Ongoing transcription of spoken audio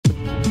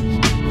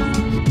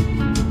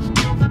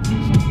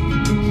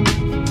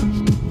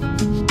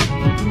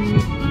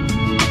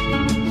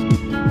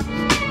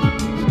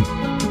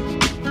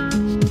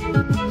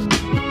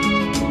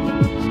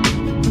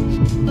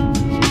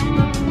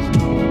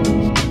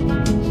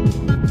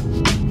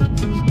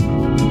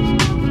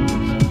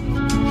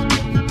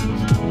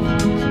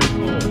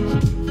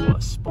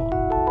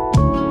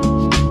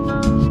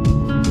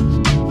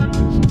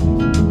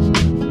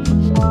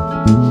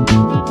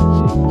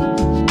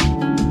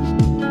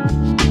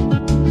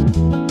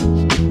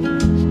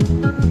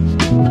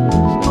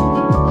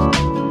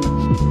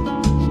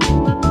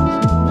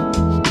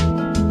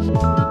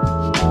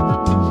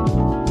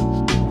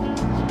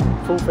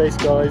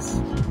race, guys.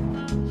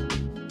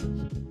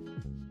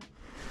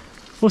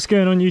 What's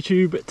going on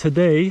YouTube?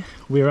 Today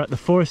we're at the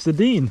Forest of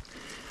Dean.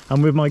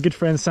 I'm with my good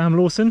friend Sam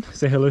Lawson.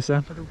 Say hello,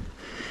 Sam. Hello.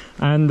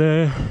 And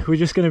we're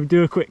just going to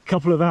do a quick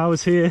couple of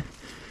hours here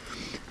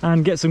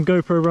and get some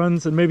GoPro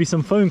runs and maybe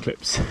some phone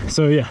clips.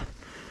 So yeah,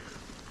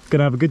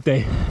 gonna have a good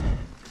day.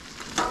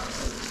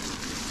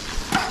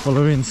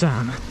 Follow in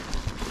Sam.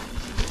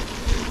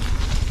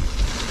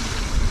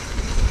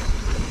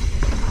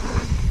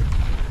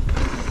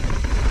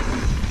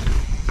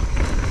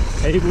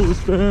 Cables,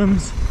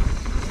 berms.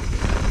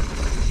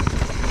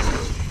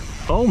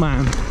 Oh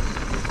man.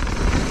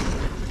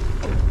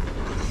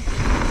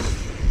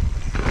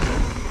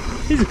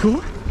 These are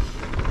cool.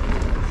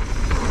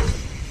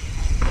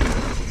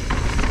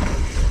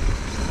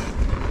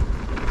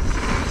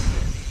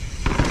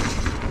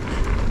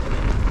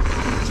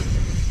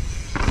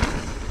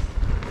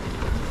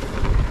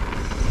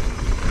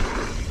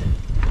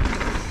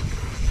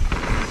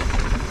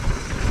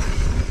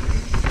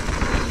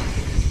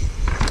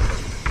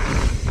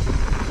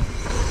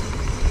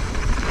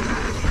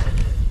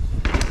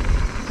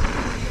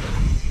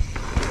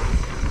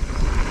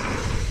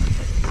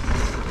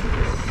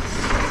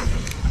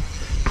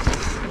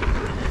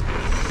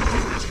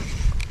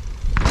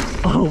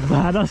 Oh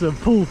man, that's a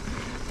pull.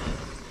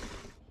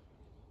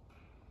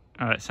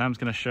 Alright, Sam's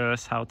going to show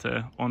us how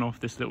to on off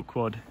this little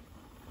quad.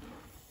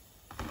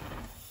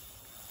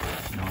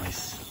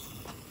 Nice.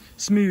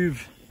 Smooth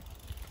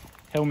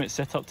helmet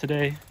setup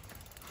today.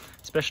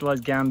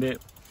 Specialized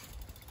gambit.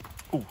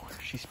 Oh,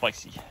 she's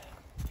spicy.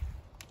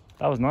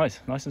 That was nice,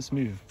 nice and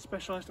smooth.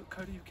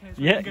 Specialized.co.uk.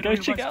 Yeah, go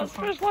check it out.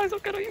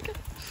 Specialized.co.uk.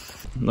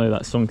 No,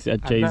 that song's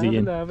had Jay-Z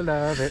in.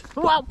 Love it.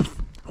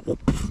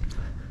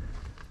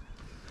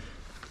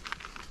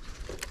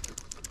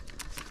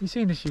 You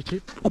seen this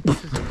YouTube?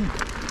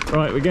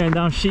 Right, we're going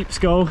down Sheep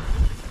Skull.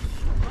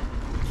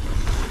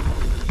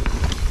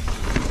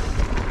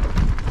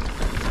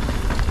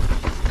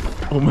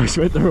 Almost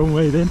went the wrong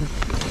way then.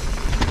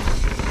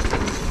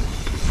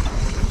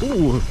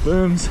 Oh,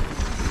 berms.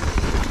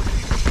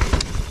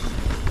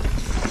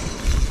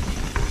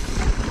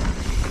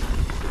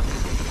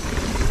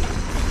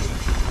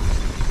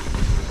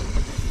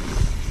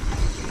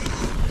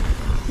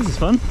 This is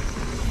fun.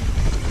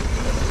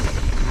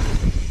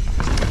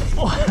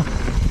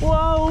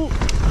 Whoa!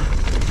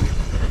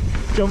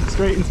 Jump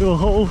straight into a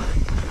hole.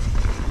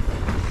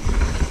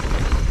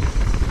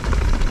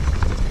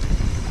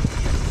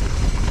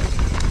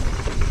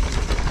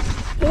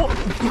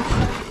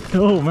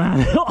 Oh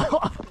man!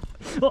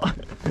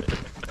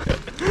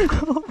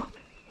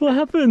 What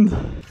happened?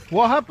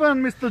 What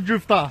happened, Mr.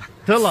 Drifter?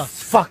 Tell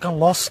us. Fucking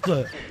lost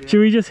it. Should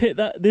we just hit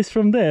this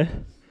from there?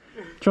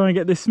 Try and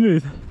get this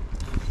smooth.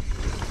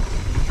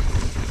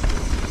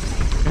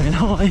 Going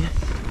high.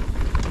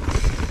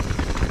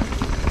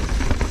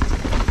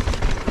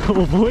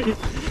 Oh boy.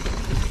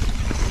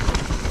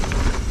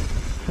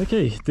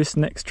 Okay, this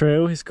next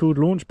trail is called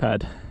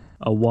Launchpad,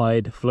 a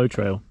wide flow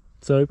trail.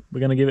 So we're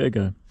going to give it a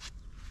go.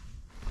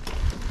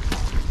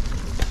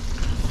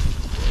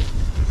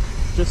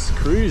 Just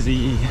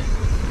cruisy.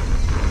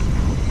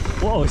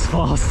 Whoa, it's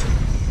fast.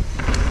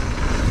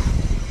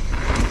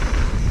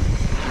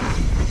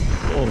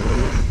 Oh.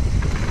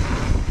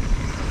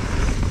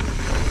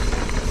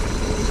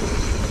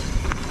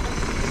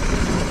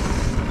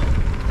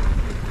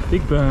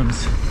 Big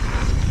berms.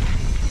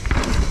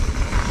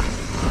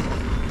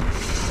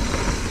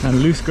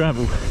 And loose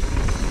gravel.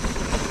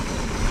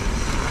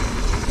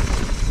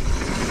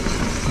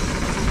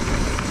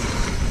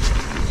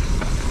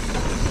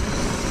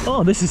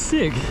 Oh, this is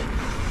sick.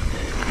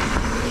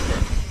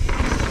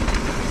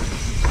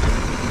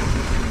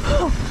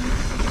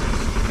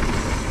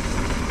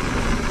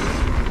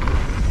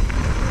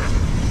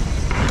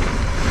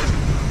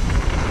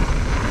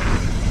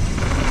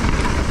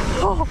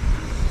 Oh.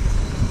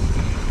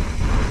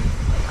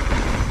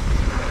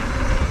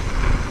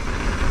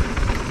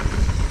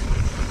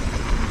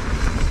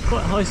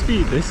 Quite high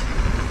speed this.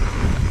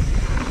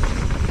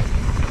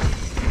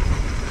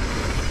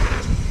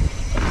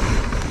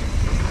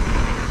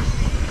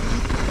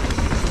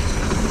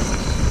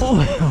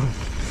 Oh,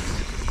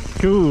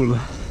 cool.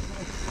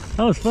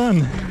 That was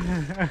fun.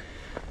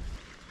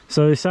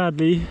 So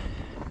sadly,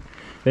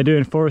 they're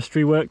doing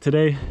forestry work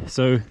today,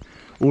 so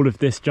all of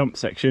this jump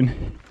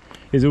section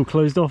is all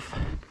closed off,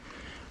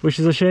 which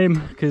is a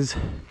shame because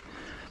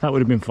that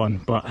would have been fun.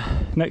 But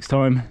next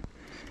time,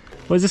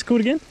 what is this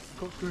called again?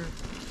 Corkscrew.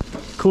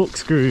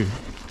 Corkscrew.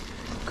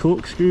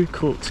 Corkscrew,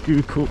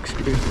 corkscrew,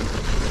 corkscrew.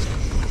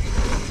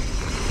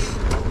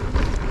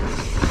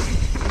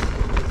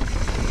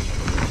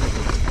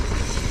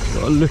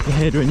 Gotta look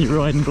ahead when you're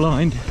riding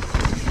blind.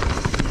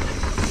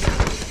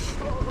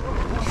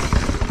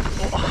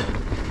 Oh,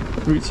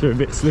 roots are a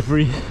bit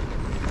slippery.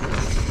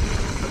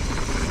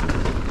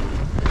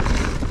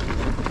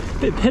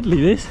 Bit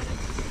pedally this.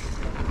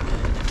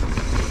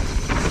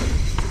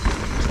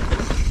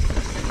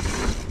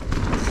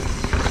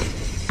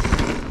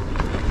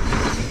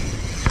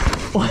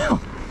 Wow.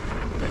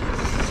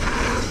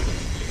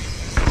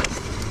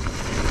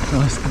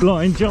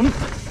 blind jump.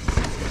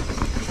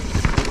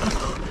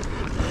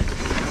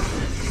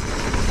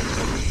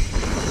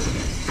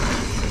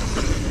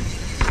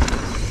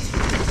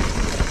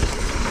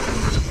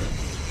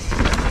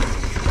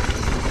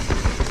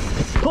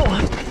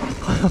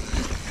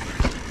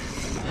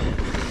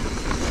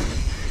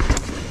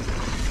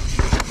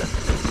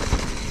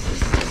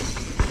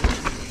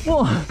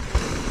 What?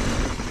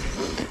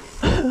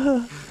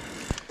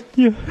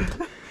 Yeah.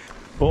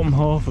 Bottom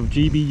half of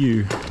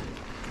GBU.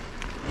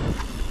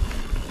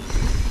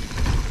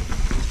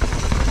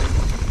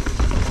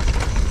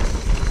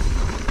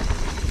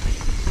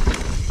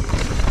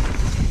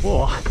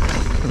 Whoa,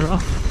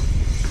 rough.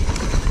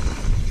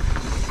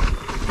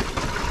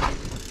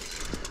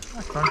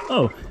 That's fun.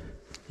 Oh,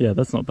 yeah,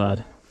 that's not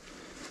bad.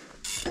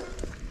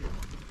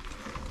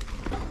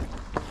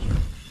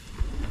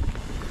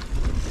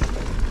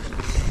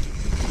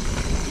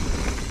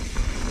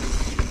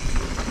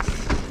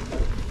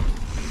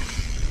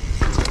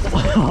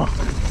 Oh,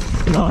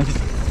 nice.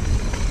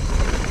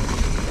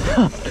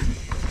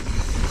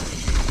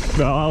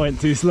 No, I went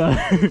too slow.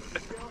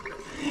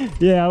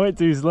 Yeah, I went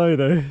too slow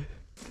though.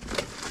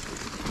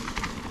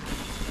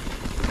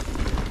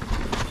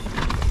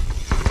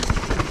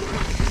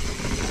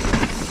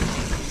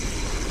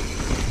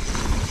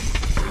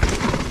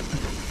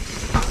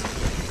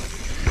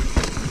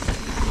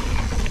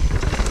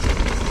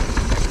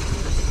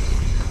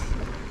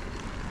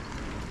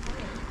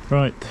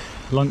 Right,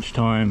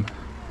 lunchtime.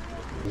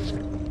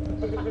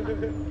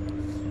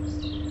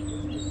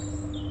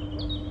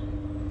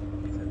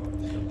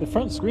 The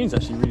front screen's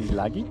actually really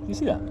laggy. You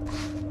see that?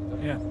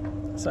 Yeah.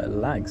 It's like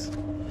lags.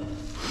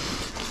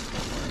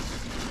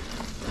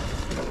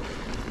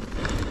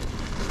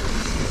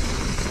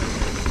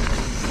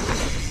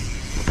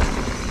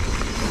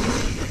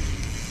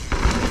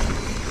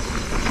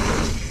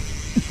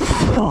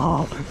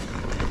 Oh.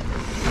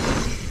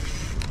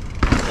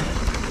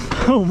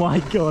 Oh my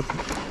god.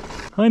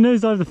 I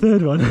nosedived the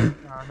third one.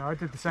 Oh, no, I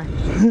did the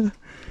same.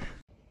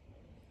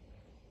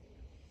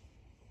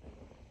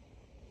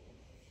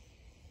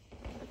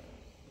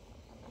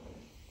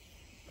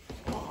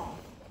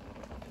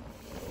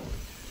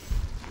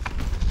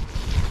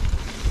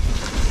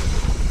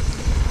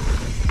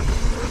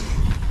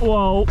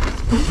 Whoa.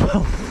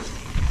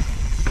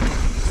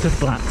 It's a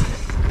flat.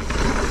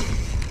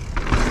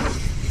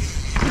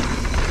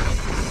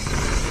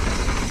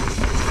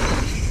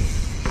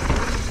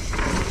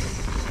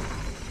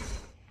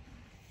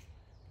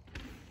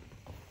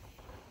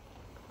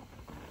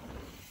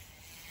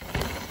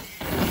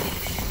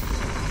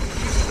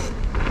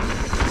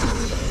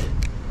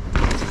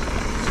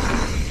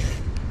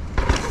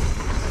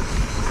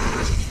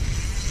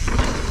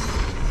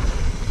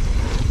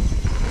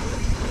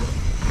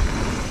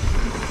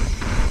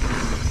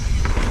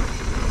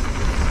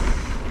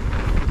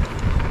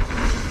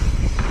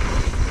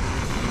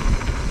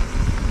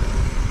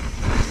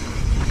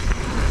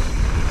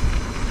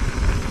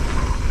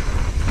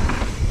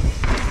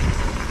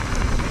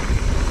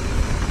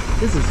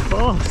 This is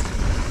fast.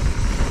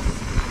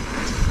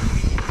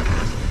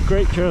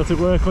 Great trail to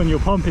work on your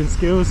pumping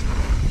skills.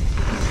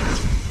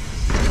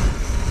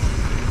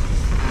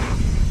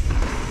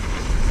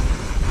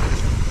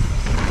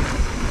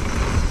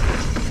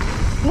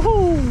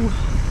 Woohoo!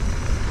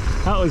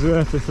 That was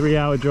worth the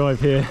 3-hour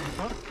drive here.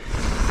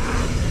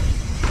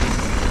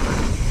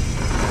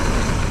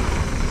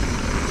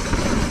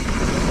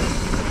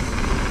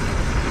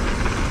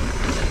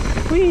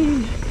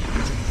 Whee!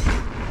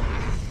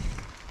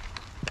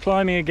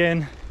 Climbing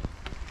again.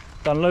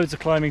 Done loads of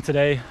climbing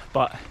today,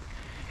 but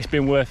it's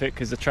been worth it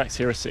because the tracks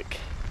here are sick.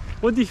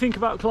 What do you think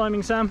about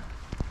climbing, Sam?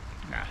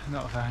 Nah,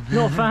 not a fan.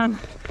 Not a fan.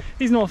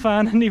 He's not a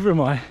fan, neither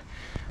am I. See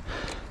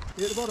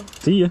you at the bottom.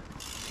 See ya.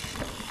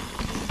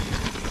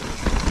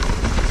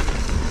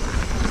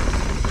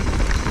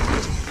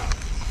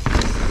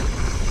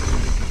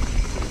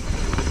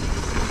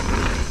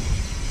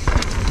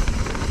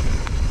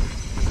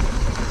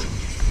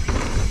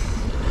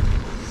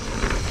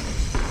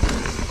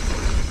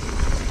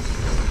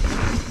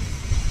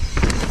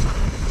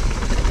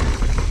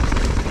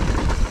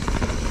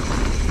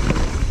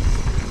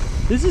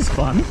 This is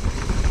fun.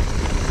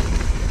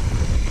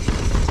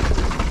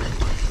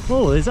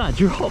 Oh, there's that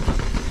drop.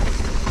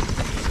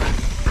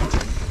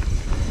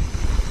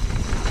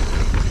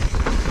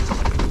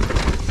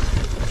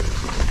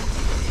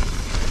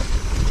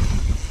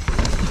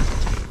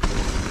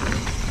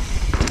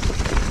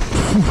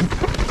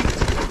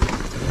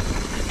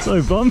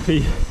 So bumpy.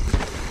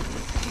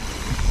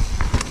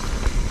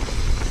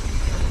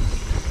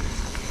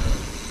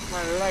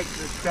 My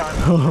legs are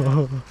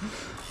done.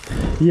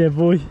 Yeah,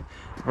 boy.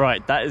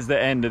 Right, that is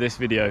the end of this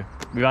video.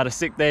 We've had a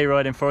sick day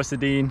riding Forest of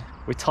Dean.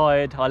 We're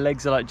tired, our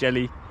legs are like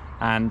jelly,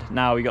 and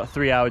now we got a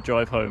 3-hour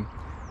drive home.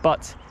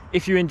 But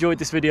if you enjoyed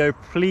this video,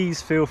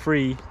 please feel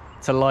free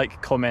to like,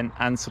 comment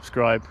and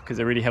subscribe because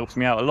it really helps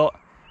me out a lot.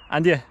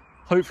 And yeah,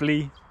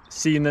 hopefully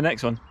see you in the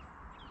next one.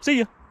 See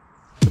ya.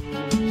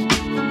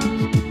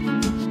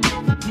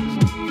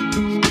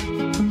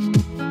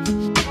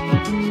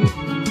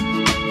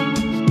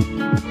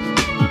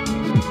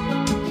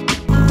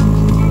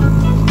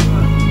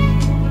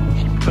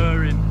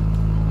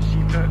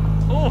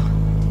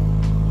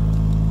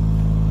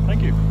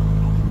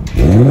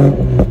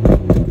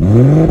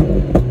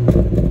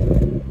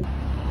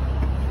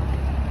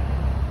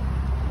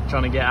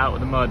 Trying to get out of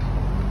the mud.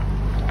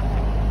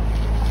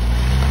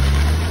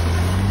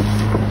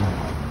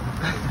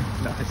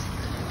 Nice.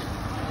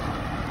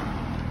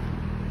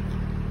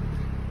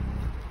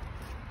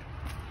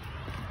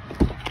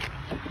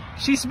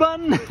 She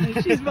spun!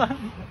 She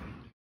spun!